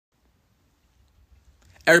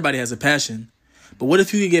Everybody has a passion, but what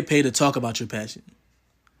if you could get paid to talk about your passion?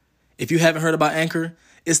 If you haven't heard about Anchor,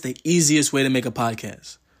 it's the easiest way to make a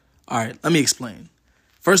podcast. All right, let me explain.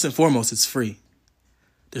 First and foremost, it's free.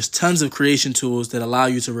 There's tons of creation tools that allow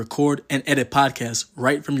you to record and edit podcasts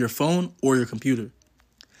right from your phone or your computer.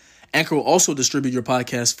 Anchor will also distribute your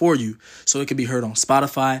podcast for you so it can be heard on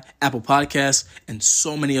Spotify, Apple Podcasts, and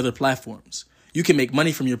so many other platforms. You can make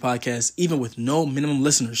money from your podcast even with no minimum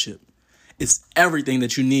listenership. It's everything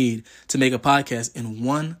that you need to make a podcast in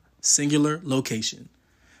one singular location.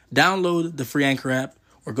 Download the free Anchor app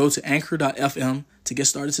or go to anchor.fm to get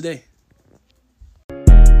started today.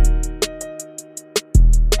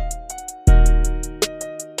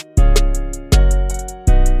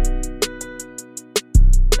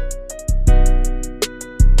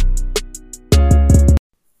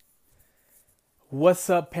 What's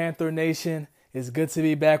up, Panther Nation? It's good to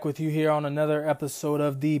be back with you here on another episode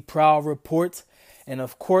of the Prowl Report. And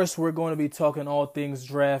of course, we're going to be talking all things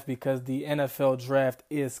draft because the NFL draft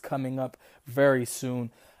is coming up very soon.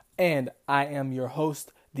 And I am your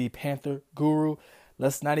host, the Panther Guru.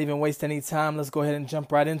 Let's not even waste any time. Let's go ahead and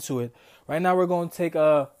jump right into it. Right now, we're going to take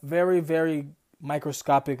a very, very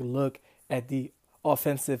microscopic look at the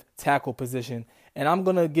offensive tackle position. And I'm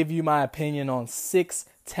going to give you my opinion on 6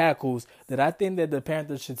 tackles that I think that the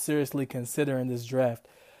Panthers should seriously consider in this draft.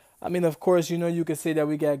 I mean, of course, you could say that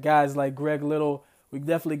we got guys like Greg Little. We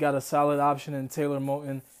definitely got a solid option in Taylor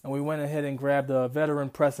Moton, and we went ahead and grabbed a veteran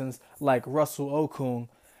presence like Russell Okung.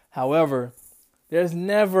 However, there's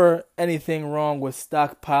never anything wrong with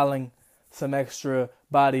stockpiling some extra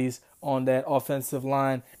bodies on that offensive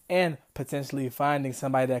line and potentially finding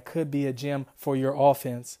somebody that could be a gem for your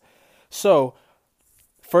offense. So,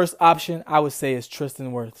 first option I would say is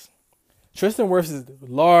Tristan Wirfs. Tristan Wirfs is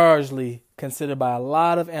largely considered by a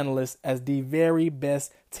lot of analysts as the very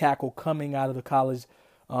best tackle coming out of the college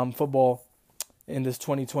football in this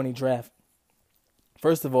 2020 draft.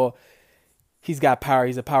 First of all, he's got power.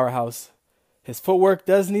 He's a powerhouse. His footwork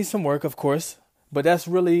does need some work, of course, but that's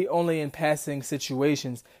really only in passing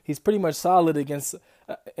situations. He's pretty much solid against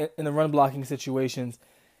in the run blocking situations.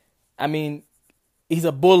 I mean, he's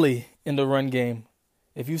a bully in the run game.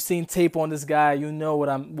 If you've seen tape on this guy, you know what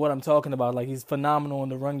I'm talking about. Like, he's phenomenal in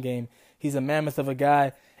the run game. He's a mammoth of a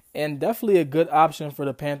guy and definitely a good option for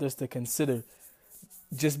the Panthers to consider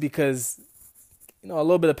just because, a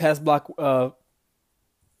little bit of pass block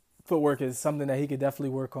footwork is something that he could definitely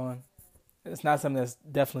work on. It's not something that's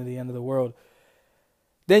definitely the end of the world.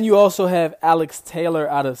 Then you also have Alex Taylor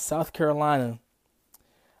out of South Carolina.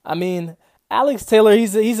 I mean, Alex Taylor,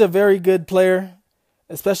 he's a very good player,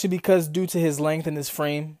 especially because due to his length and his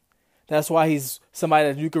frame. That's why he's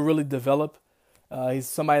somebody that you could really develop. He's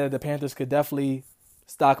somebody that the Panthers could definitely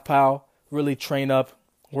stockpile, really train up,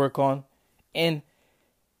 work on. And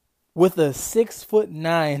with a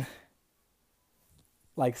 6'9",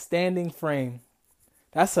 like standing frame,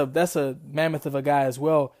 that's a mammoth of a guy as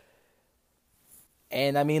well.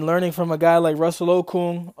 And I mean, learning from a guy like Russell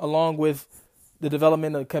Okung, along with the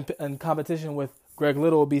development and competition with Greg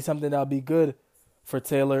Little, will be something that'll be good for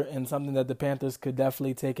Taylor and something that the Panthers could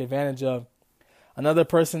definitely take advantage of. Another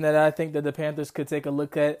person that I think that the Panthers could take a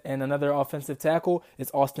look at and another offensive tackle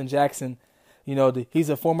is Austin Jackson. He's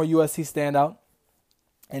a former USC standout,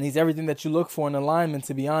 and he's everything that you look for in a lineman,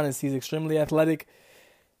 to be honest. He's extremely athletic.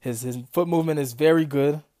 His foot movement is very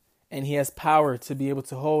good, and he has power to be able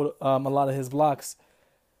to hold a lot of his blocks.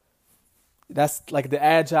 That's like the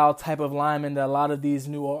agile type of lineman that a lot of these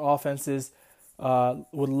new offenses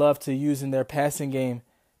would love to use in their passing game.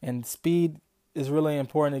 And speed is really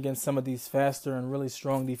important against some of these faster and really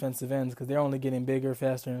strong defensive ends because they're only getting bigger,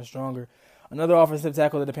 faster, and stronger. Another offensive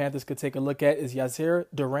tackle that the Panthers could take a look at is Yasir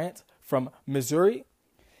Durant from Missouri.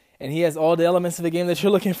 And he has all the elements of the game that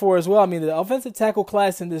you're looking for as well. I mean, the offensive tackle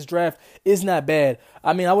class in this draft is not bad.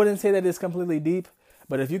 I mean, I wouldn't say that it's completely deep,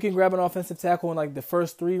 but if you can grab an offensive tackle in like the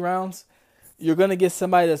first 3 rounds, you're going to get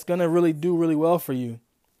somebody that's going to really do really well for you.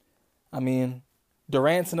 I mean,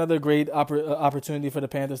 Durant's another great opportunity for the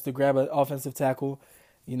Panthers to grab an offensive tackle.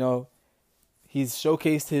 He's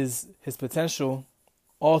showcased his potential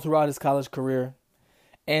all throughout his college career.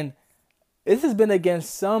 And this has been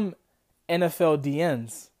against some NFL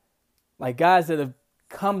DNs, like guys that have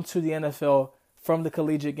come to the NFL from the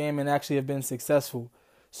collegiate game and actually have been successful.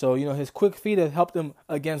 So, his quick feet have helped him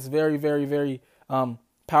against very, very, very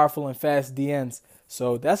powerful and fast DNs.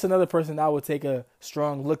 So that's another person I would take a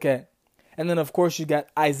strong look at. And then, of course, you got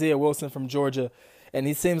Isaiah Wilson from Georgia. And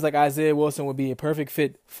he seems like Isaiah Wilson would be a perfect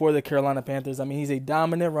fit for the Carolina Panthers. I mean, he's a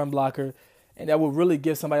dominant run blocker, and that would really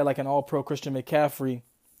give somebody like an all-pro Christian McCaffrey,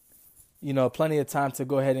 plenty of time to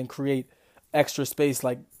go ahead and create extra space,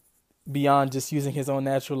 like beyond just using his own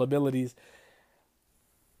natural abilities.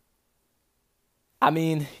 I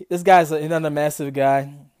mean, this guy's another massive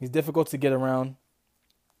guy. He's difficult to get around.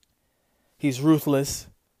 He's ruthless.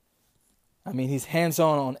 I mean, he's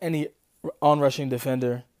hands-on on any on-rushing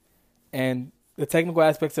defender. And the technical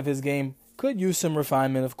aspects of his game could use some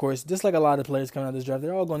refinement, of course. Just like a lot of players coming out of this draft,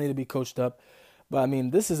 they're all going to need to be coached up. But, I mean,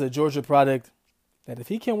 this is a Georgia product that if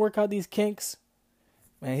he can work out these kinks,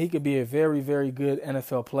 man, he could be a very, very good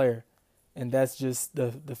NFL player. And that's just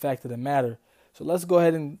the fact of the matter. So let's go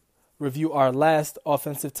ahead and review our last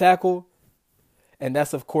offensive tackle. And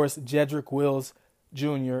that's, of course, Jedrick Wills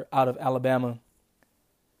Jr. out of Alabama.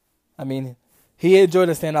 I mean, he enjoyed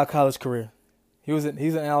a standout college career. He's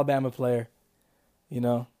an Alabama player, you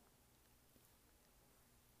know.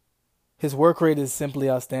 His work rate is simply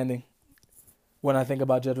outstanding. When I think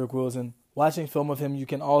about Jedrick Wills and watching film of him, you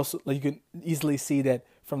can easily see that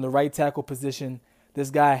from the right tackle position, this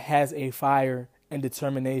guy has a fire and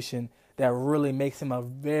determination that really makes him a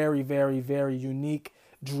very, very, very unique,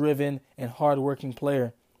 driven, and hardworking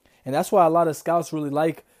player. And that's why a lot of scouts really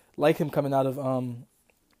like him coming out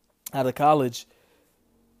of college.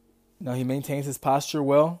 You know, he maintains his posture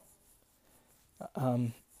well.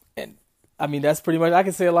 And I mean, that's pretty much, I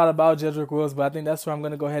can say a lot about Jedrick Wills, but I think that's where I'm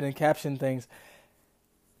going to go ahead and caption things.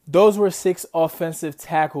 Those were 6 offensive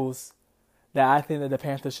tackles that I think that the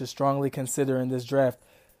Panthers should strongly consider in this draft.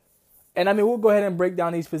 And I mean, we'll go ahead and break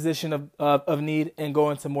down each position of need and go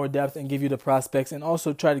into more depth and give you the prospects and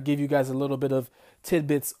also try to give you guys a little bit of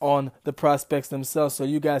tidbits on the prospects themselves so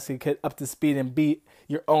you guys can get up to speed and beat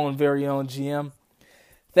your own very own GM.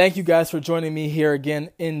 Thank you guys for joining me here again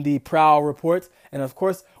in the Prowl Report. And of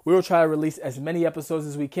course, we will try to release as many episodes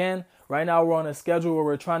as we can. Right now, we're on a schedule where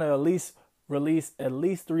we're trying to release at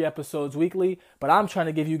least 3 episodes weekly, but I'm trying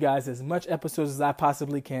to give you guys as much episodes as I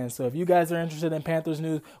possibly can. So if you guys are interested in Panthers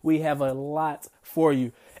news, we have a lot for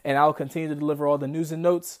you. And I'll continue to deliver all the news and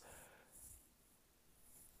notes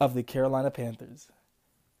of the Carolina Panthers.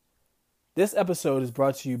 This episode is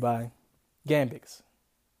brought to you by Gambix.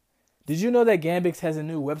 Did you know that Gambix has a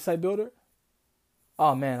new website builder?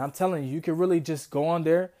 Oh man, I'm telling you, you can really just go on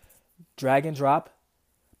there, drag and drop,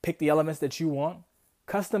 pick the elements that you want,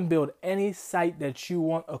 custom build any site that you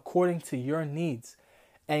want according to your needs.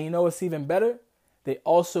 And you know what's even better? They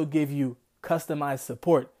also give you customized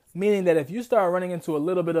support, meaning that if you start running into a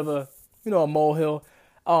little bit of a molehill,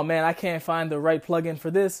 oh man, I can't find the right plugin for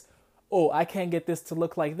this. Oh, I can't get this to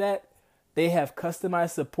look like that. They have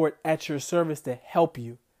customized support at your service to help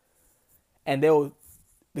you. And the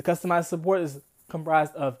customized support is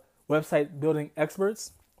comprised of website building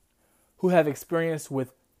experts who have experience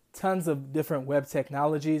with tons of different web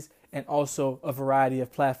technologies and also a variety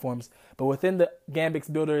of platforms. But within the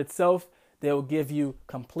Gambix builder itself, they will give you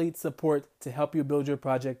complete support to help you build your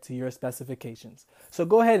project to your specifications. So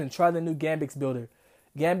go ahead and try the new Gambix builder,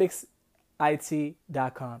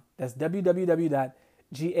 gambixit.com. That's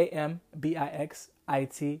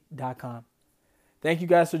www.gambixit.com. Thank you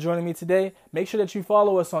guys for joining me today. Make sure that you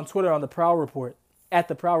follow us on Twitter on The Prowl Report, at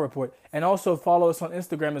The Prowl Report, and also follow us on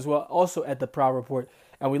Instagram as well, also at The Prowl Report.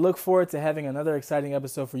 And we look forward to having another exciting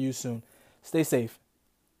episode for you soon. Stay safe.